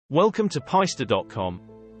Welcome to Peister.com.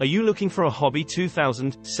 Are you looking for a hobby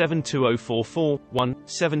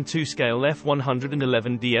 2000-72044-1-72 scale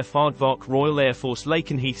F-111DF Aardvark Royal Air Force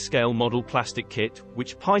LAKENHEATH scale model plastic kit,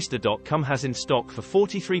 which Peister.com has in stock for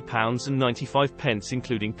 £43.95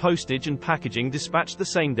 including postage and packaging dispatched the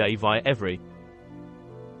same day via Evri.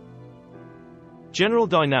 General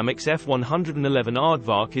Dynamics F-111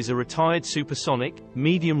 Aardvark is a retired supersonic,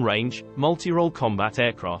 medium-range, multi-role combat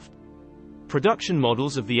aircraft. Production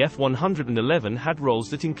models of the F-111 had roles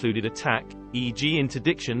that included attack, e.g.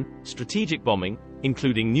 interdiction, strategic bombing,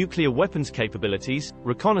 including nuclear weapons capabilities,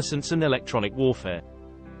 reconnaissance and electronic warfare.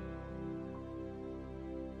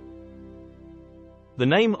 The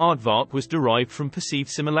name Aardvark was derived from perceived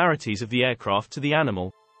similarities of the aircraft to the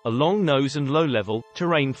animal, a long nose and low-level,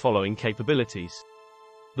 terrain-following capabilities.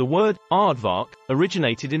 The word, Aardvark,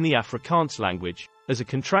 originated in the Afrikaans language, as a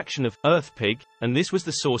contraction of Earth Pig, and this was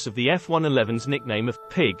the source of the F-111's nickname of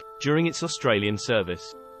Pig, during its Australian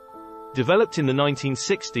service. Developed in the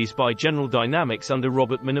 1960s by General Dynamics under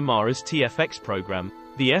Robert Minamara's TFX program,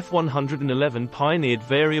 the F-111 pioneered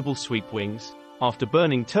variable sweep wings,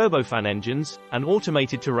 afterburning turbofan engines, and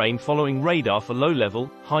automated terrain-following radar for low-level,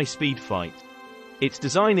 high-speed flight. Its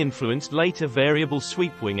design influenced later variable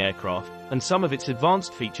sweep-wing aircraft, and some of its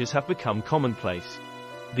advanced features have become commonplace.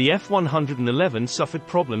 The F-111 suffered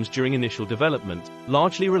problems during initial development,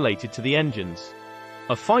 largely related to the engines.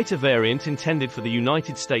 A fighter variant intended for the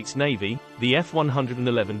United States Navy, the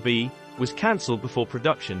F-111B, was cancelled before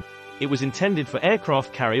production. It was intended for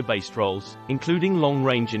aircraft carrier-based roles, including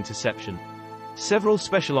long-range interception. Several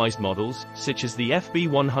specialized models, such as the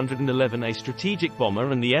FB-111A strategic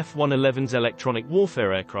bomber and the F-111's electronic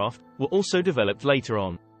warfare aircraft, were also developed later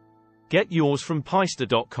on. Get yours from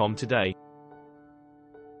Peister.com today.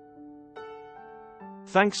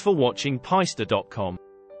 Thanks for watching Peister.com.